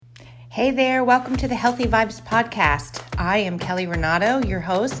Hey there, welcome to the Healthy Vibes podcast. I am Kelly Renato, your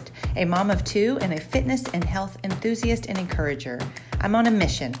host, a mom of two, and a fitness and health enthusiast and encourager. I'm on a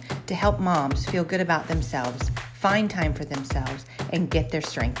mission to help moms feel good about themselves, find time for themselves, and get their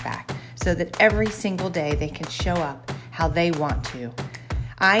strength back so that every single day they can show up how they want to.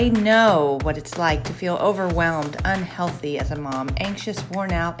 I know what it's like to feel overwhelmed, unhealthy as a mom, anxious,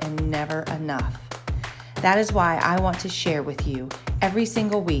 worn out, and never enough. That is why I want to share with you every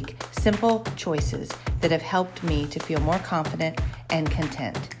single week simple choices that have helped me to feel more confident and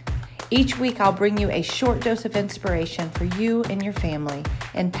content. Each week I'll bring you a short dose of inspiration for you and your family,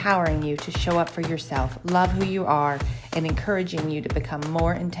 empowering you to show up for yourself, love who you are, and encouraging you to become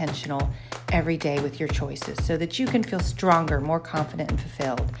more intentional every day with your choices so that you can feel stronger, more confident, and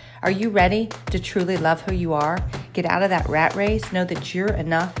fulfilled. Are you ready to truly love who you are? Get out of that rat race, know that you're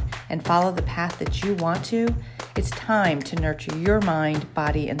enough, and follow the path that you want to? It's time to nurture your mind,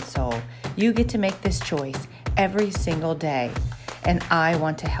 body, and soul. You get to make this choice every single day, and I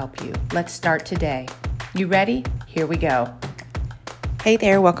want to help you. Let's start today. You ready? Here we go. Hey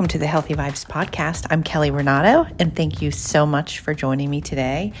there, welcome to the Healthy Vibes podcast. I'm Kelly Renato, and thank you so much for joining me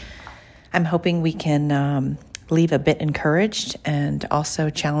today. I'm hoping we can leave a bit encouraged and also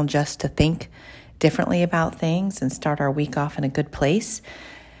challenge us to think differently about things and start our week off in a good place.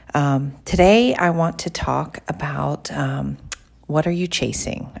 Today, I want to talk about what are you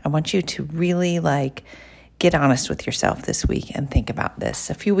chasing? I want you to really get honest with yourself this week and think about this.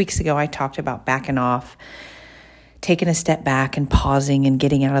 A few weeks ago, I talked about backing off, taking a step back and pausing and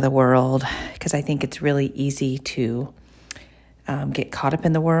getting out of the world, because I think it's really easy to get caught up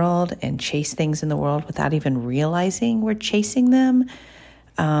in the world and chase things in the world without even realizing we're chasing them,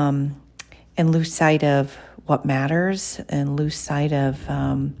 and lose sight of what matters and lose sight of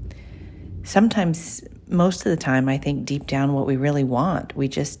sometimes, most of the time, I think deep down what we really want.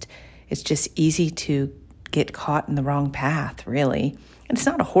 It's just easy to get caught in the wrong path, really. And it's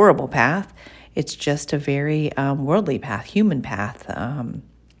not a horrible path. It's just a very worldly path, human path,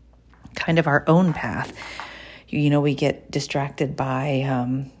 kind of our own path. You know, we get distracted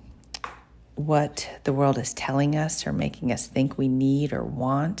by what the world is telling us or making us think we need or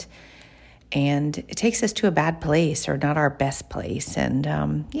want. And it takes us to a bad place or not our best place. And,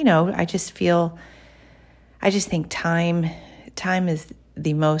 I just think time is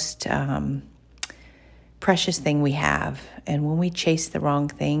the most precious thing we have. And when we chase the wrong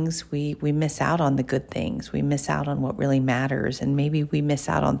things, we miss out on the good things. We miss out on what really matters. And maybe we miss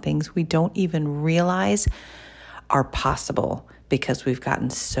out on things we don't even realize are possible because we've gotten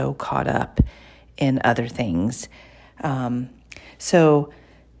so caught up in other things. So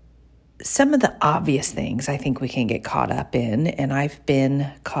some of the obvious things I think we can get caught up in, and I've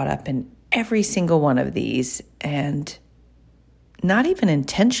been caught up in every single one of these and not even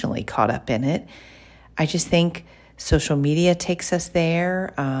intentionally caught up in it. I just think social media takes us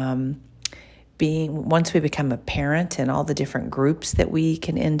there. Once we become a parent and all the different groups that we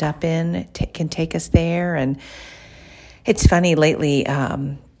can end up in can take us there. And it's funny, lately,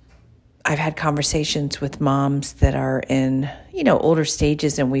 I've had conversations with moms that are in, older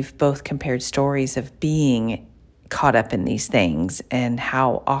stages, and we've both compared stories of being caught up in these things and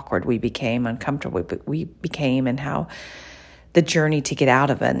how awkward we became, uncomfortable we became, and how the journey to get out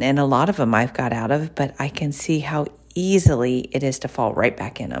of it. And a lot of them I've got out of, but I can see how easily it is to fall right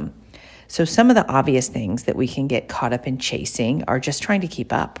back in them. So some of the obvious things that we can get caught up in chasing are just trying to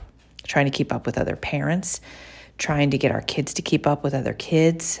keep up with other parents, trying to get our kids to keep up with other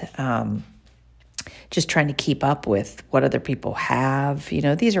kids, just trying to keep up with what other people have.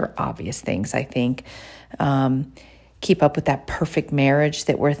 These are obvious things, I think. Keep up with that perfect marriage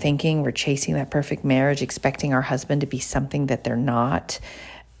that we're thinking. We're chasing that perfect marriage, expecting our husband to be something that they're not,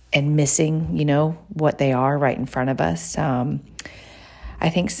 and missing, what they are right in front of us. I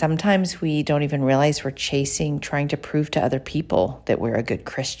think sometimes we don't even realize we're trying to prove to other people that we're a good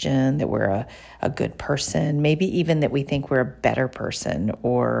Christian, that we're a good person, maybe even that we think we're a better person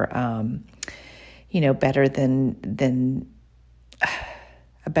or, better than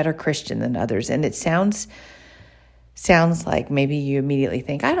a better Christian than others. And it sounds like maybe you immediately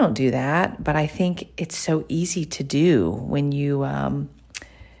think, I don't do that, but I think it's so easy to do when you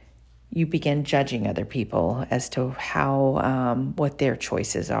begin judging other people as to how, what their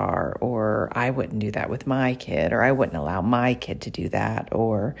choices are, or I wouldn't do that with my kid, or I wouldn't allow my kid to do that,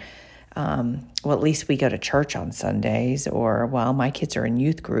 or, at least we go to church on Sundays, or, my kids are in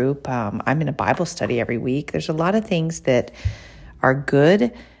youth group. I'm in a Bible study every week. There's a lot of things that are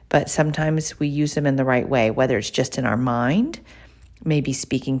good, but sometimes we use them in the right way, whether it's just in our mind, maybe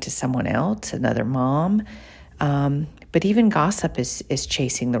speaking to someone else, another mom, But even gossip is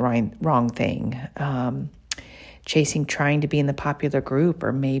chasing the wrong thing. Chasing trying to be in the popular group,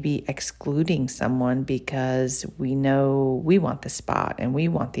 or maybe excluding someone because we know we want the spot and we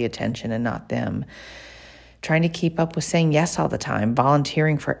want the attention and not them. Trying to keep up with saying yes all the time,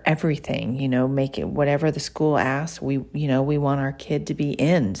 volunteering for everything, make it whatever the school asks. We want our kid to be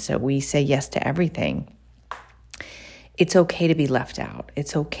in, so we say yes to everything. It's okay to be left out.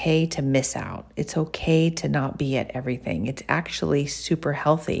 It's okay to miss out. It's okay to not be at everything. It's actually super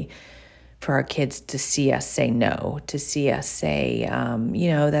healthy for our kids to see us say no, to see us say,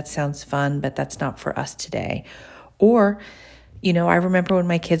 that sounds fun, but that's not for us today. Or, I remember when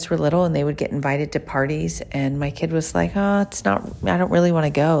my kids were little and they would get invited to parties and my kid was like, I don't really want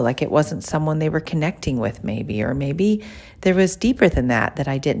to go. Like it wasn't someone they were connecting with maybe, or maybe there was deeper than that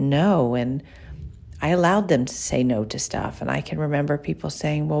I didn't know. And I allowed them to say no to stuff. And I can remember people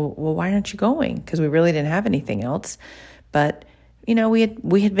saying, well, why aren't you going? Because we really didn't have anything else. But we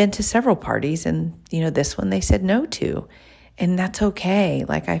had been to several parties and, this one they said no to. And that's okay.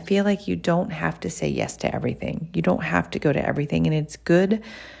 Like, I feel like you don't have to say yes to everything. You don't have to go to everything. And it's good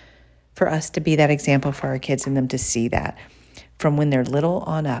for us to be that example for our kids and them to see that from when they're little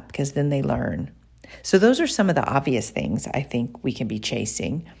on up, because then they learn. So those are some of the obvious things I think we can be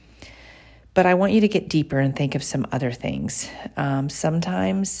chasing. But I want you to get deeper and think of some other things.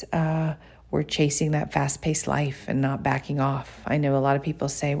 Sometimes we're chasing that fast-paced life and not backing off. I know a lot of people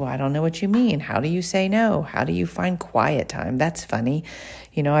say, well, I don't know what you mean. How do you say no? How do you find quiet time? That's funny.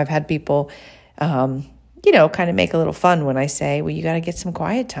 I've had people, kind of make a little fun when I say, well, you got to get some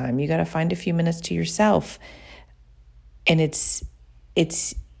quiet time. You got to find a few minutes to yourself. And it's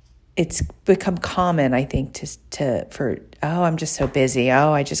become common, I think, I'm just so busy.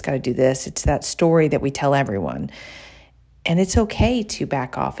 Oh, I just got to do this. It's that story that we tell everyone. And it's okay to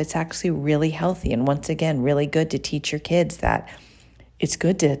back off. It's actually really healthy. And once again, really good to teach your kids that it's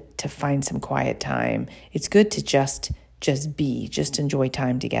good to find some quiet time. It's good to just enjoy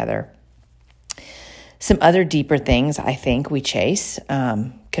time together. Some other deeper things I think we chase,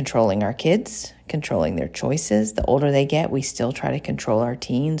 controlling our kids, controlling their choices. The older they get, we still try to control our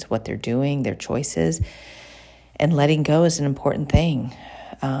teens, what they're doing, their choices. And letting go is an important thing.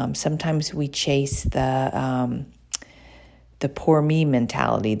 Sometimes we chase the poor me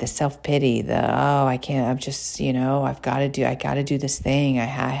mentality, the self-pity, I can't, I got to do this thing. I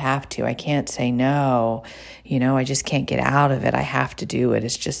have to, I can't say no, I just can't get out of it. I have to do it.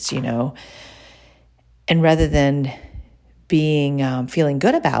 It's just, and rather than feeling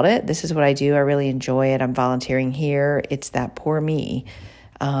good about it, this is what I do. I really enjoy it. I'm volunteering here. It's that poor me.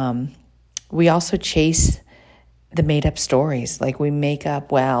 We also chase the made-up stories. Like we make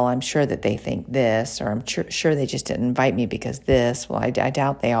up, well, I'm sure that they think this, or I'm sure they just didn't invite me because this. Well, I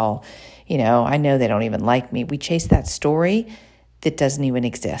doubt they all, I know they don't even like me. We chase that story that doesn't even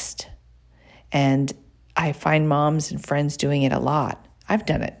exist. And I find moms and friends doing it a lot. I've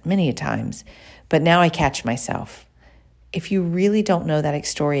done it many times, but now I catch myself. If you really don't know that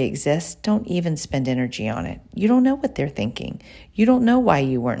story exists, don't even spend energy on it. You don't know what they're thinking. You don't know why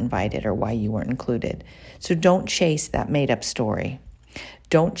you weren't invited or why you weren't included. So don't chase that made-up story.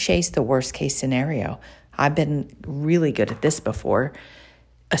 Don't chase the worst-case scenario. I've been really good at this before,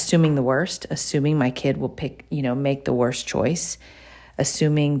 assuming the worst, assuming my kid will make the worst choice,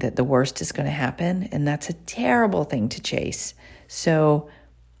 assuming that the worst is going to happen, and that's a terrible thing to chase. So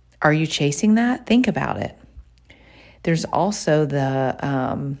are you chasing that? Think about it. There's also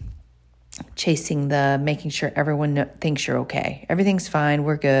the chasing the making sure everyone thinks you're okay. Everything's fine.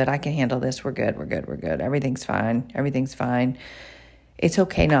 We're good. I can handle this. We're good. Everything's fine. It's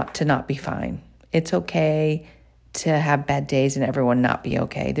okay not to be fine. It's okay to have bad days and everyone not be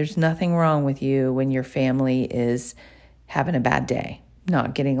okay. There's nothing wrong with you when your family is having a bad day,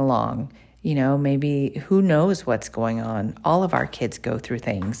 not getting along. Maybe who knows what's going on. All of our kids go through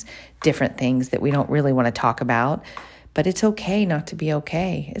different things that we don't really want to talk about. But it's okay not to be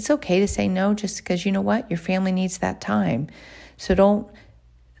okay. It's okay to say no just because, you know what, your family needs that time. So don't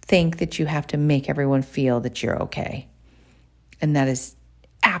think that you have to make everyone feel that you're okay. And that is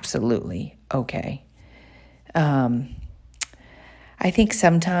absolutely okay. I think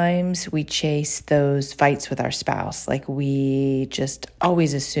sometimes we chase those fights with our spouse. Like we just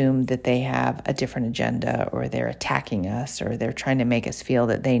always assume that they have a different agenda, or they're attacking us, or they're trying to make us feel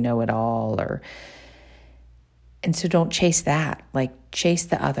that they know it all, and so don't chase that. Like chase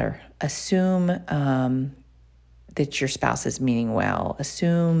the other. Assume that your spouse is meaning well.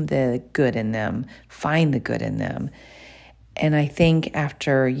 Assume the good in them. Find the good in them. And I think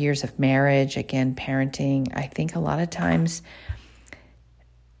after years of marriage, again, parenting, I think a lot of times,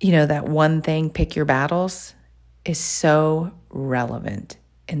 that one thing, pick your battles, is so relevant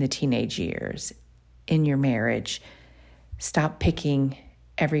in the teenage years, in your marriage. Stop picking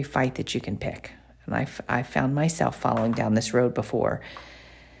every fight that you can pick. And I found myself following down this road before.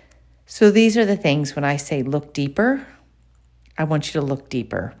 So these are the things when I say look deeper, I want you to look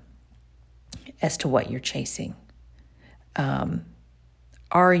deeper as to what you're chasing.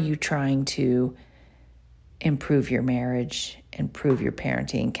 Are you trying to improve your marriage, improve your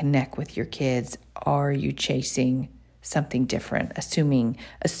parenting, connect with your kids? Are you chasing something different,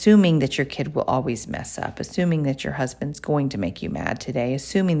 assuming that your kid will always mess up, assuming that your husband's going to make you mad today,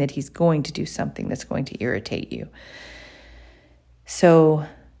 assuming that he's going to do something that's going to irritate you? So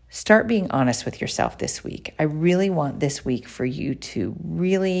start being honest with yourself this week. I really want this week for you to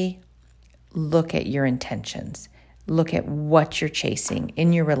really look at your intentions, look at what you're chasing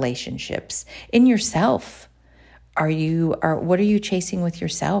in your relationships, in yourself. What are you chasing with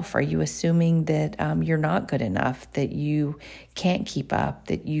yourself? Are you assuming that you're not good enough, that you can't keep up,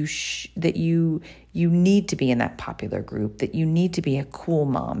 that you need to be in that popular group, that you need to be a cool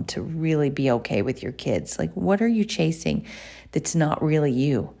mom to really be okay with your kids? Like, what are you chasing that's not really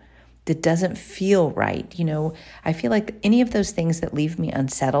you, that doesn't feel right? I feel like any of those things that leave me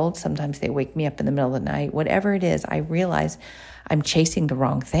unsettled, sometimes they wake me up in the middle of the night, whatever it is, I realize I'm chasing the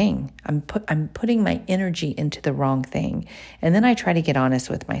wrong thing. I'm putting my energy into the wrong thing. And then I try to get honest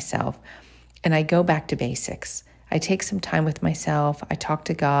with myself and I go back to basics. I take some time with myself. I talk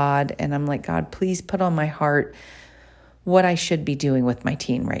to God and I'm like, God, please put on my heart what I should be doing with my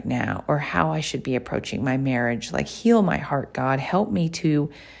teen right now, or how I should be approaching my marriage. Like, heal my heart, God. Help me to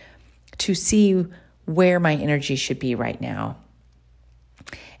see where my energy should be right now.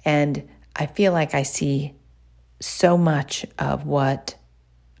 And I feel like I see so much of what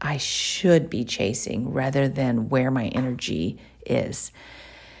I should be chasing rather than where my energy is.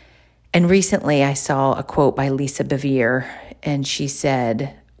 And recently I saw a quote by Lisa Bevere, and she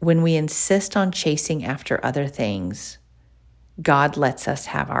said, "When we insist on chasing after other things, God lets us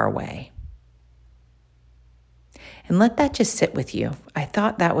have our way." And let that just sit with you. I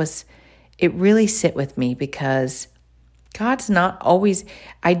thought it really sit with me, because God's not always,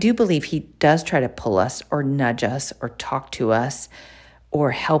 I do believe he does try to pull us or nudge us or talk to us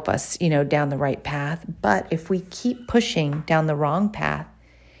or help us, down the right path. But if we keep pushing down the wrong path,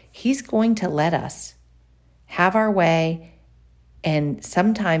 he's going to let us have our way. And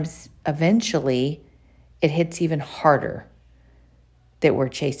sometimes, eventually, it hits even harder that we're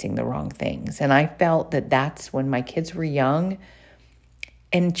chasing the wrong things. And I felt that that's when my kids were young.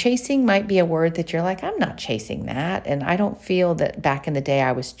 And chasing might be a word that you're like, I'm not chasing that. And I don't feel that back in the day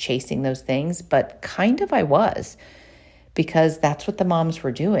I was chasing those things, but kind of I was, because that's what the moms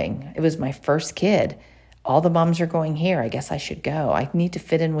were doing. It was my first kid. All the moms are going here. I guess I should go. I need to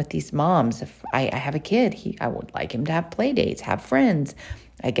fit in with these moms. If I have a kid, I would like him to have play dates, have friends.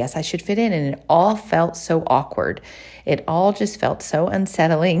 I guess I should fit in. And it all felt so awkward. It all just felt so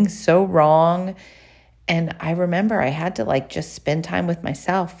unsettling, so wrong. And I remember I had to just spend time with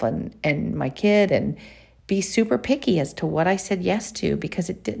myself and my kid and be super picky as to what I said yes to, because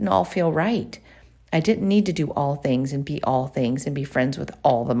it didn't all feel right. I didn't need to do all things and be all things and be friends with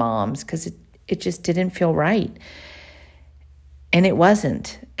all the moms, because it just didn't feel right. And it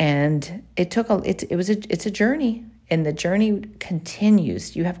wasn't. And it's a journey, and the journey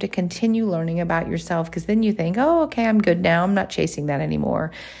continues. You have to continue learning about yourself, because then you think, oh, okay, I'm good now. I'm not chasing that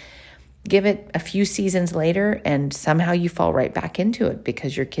anymore. Give it a few seasons later, and somehow you fall right back into it,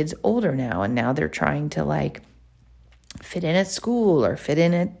 because your kid's older now, and now they're trying to fit in at school or fit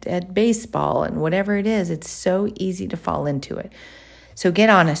in at baseball and whatever it is. It's so easy to fall into it. So get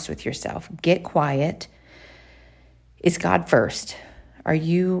honest with yourself. Get quiet. Is God first? Are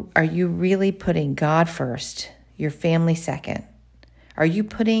you really putting God first, your family second? Are you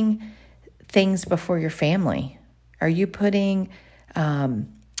putting things before your family? Are you putting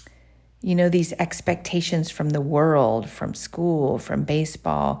these expectations from the world, from school, from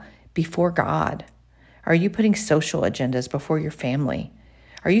baseball, before God? Are you putting social agendas before your family?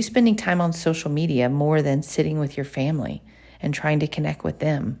 Are you spending time on social media more than sitting with your family and trying to connect with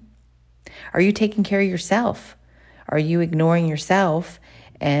them? Are you taking care of yourself? Are you ignoring yourself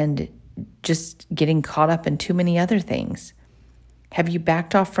and just getting caught up in too many other things? Have you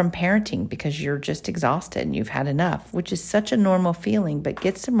backed off from parenting because you're just exhausted and you've had enough, which is such a normal feeling, but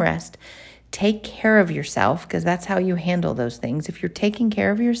get some rest. Take care of yourself, because that's how you handle those things. If you're taking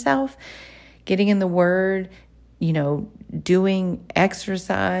care of yourself, getting in the Word, doing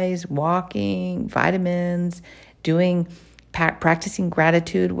exercise, walking, vitamins, practicing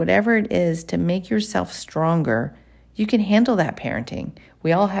gratitude, whatever it is to make yourself stronger, You can handle that parenting.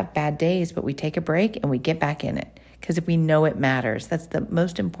 We all have bad days, but we take a break and we get back in it because we know it matters. That's the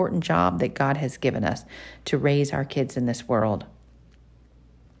most important job that God has given us, to raise our kids in this world.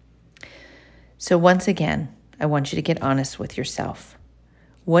 So once again, I want you to get honest with yourself.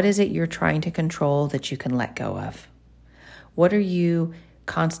 What is it you're trying to control that you can let go of? What are you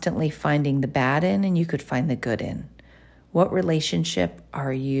constantly finding the bad in and you could find the good in? What relationship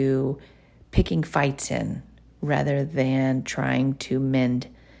are you picking fights in rather than trying to mend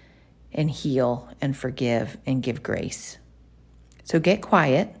and heal and forgive and give grace? So get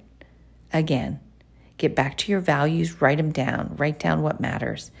quiet. Again, get back to your values, write them down, write down what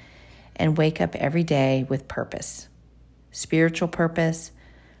matters, and wake up every day with purpose. Spiritual purpose,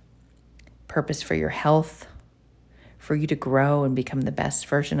 purpose for your health, for you to grow and become the best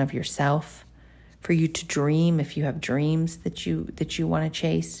version of yourself, for you to dream if you have dreams that you want to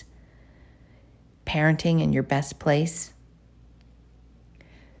chase, parenting in your best place.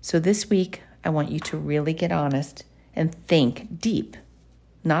 So this week, I want you to really get honest and think deep,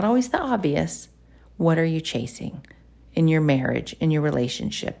 not always the obvious. What are you chasing in your marriage, in your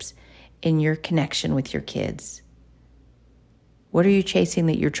relationships, in your connection with your kids? What are you chasing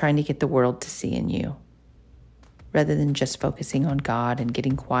that you're trying to get the world to see in you, rather than just focusing on God and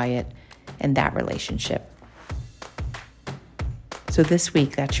getting quiet and that relationship? So this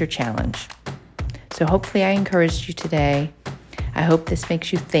week, that's your challenge. So hopefully I encouraged you today. I hope this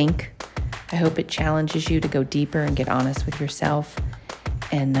makes you think. I hope it challenges you to go deeper and get honest with yourself.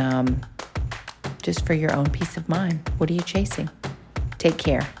 And just for your own peace of mind, what are you chasing? Take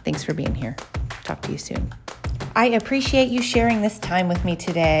care. Thanks for being here. Talk to you soon. I appreciate you sharing this time with me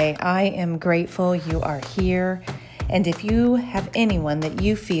today. I am grateful you are here. And if you have anyone that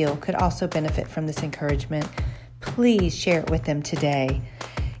you feel could also benefit from this encouragement, please share it with them today.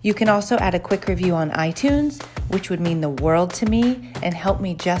 You can also add a quick review on iTunes, which would mean the world to me and help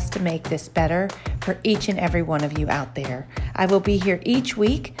me just to make this better for each and every one of you out there. I will be here each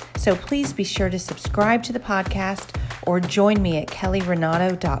week, so please be sure to subscribe to the podcast or join me at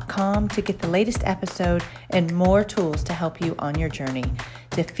kellyrenato.com to get the latest episode and more tools to help you on your journey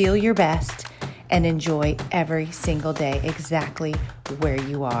to feel your best and enjoy every single day exactly where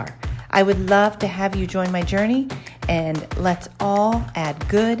you are. I would love to have you join my journey, and let's all add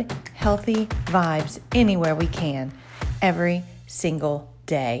good, healthy vibes anywhere we can, every single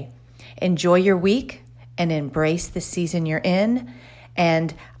day. Enjoy your week and embrace the season you're in,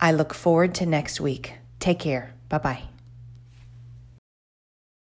 and I look forward to next week. Take care. Bye-bye.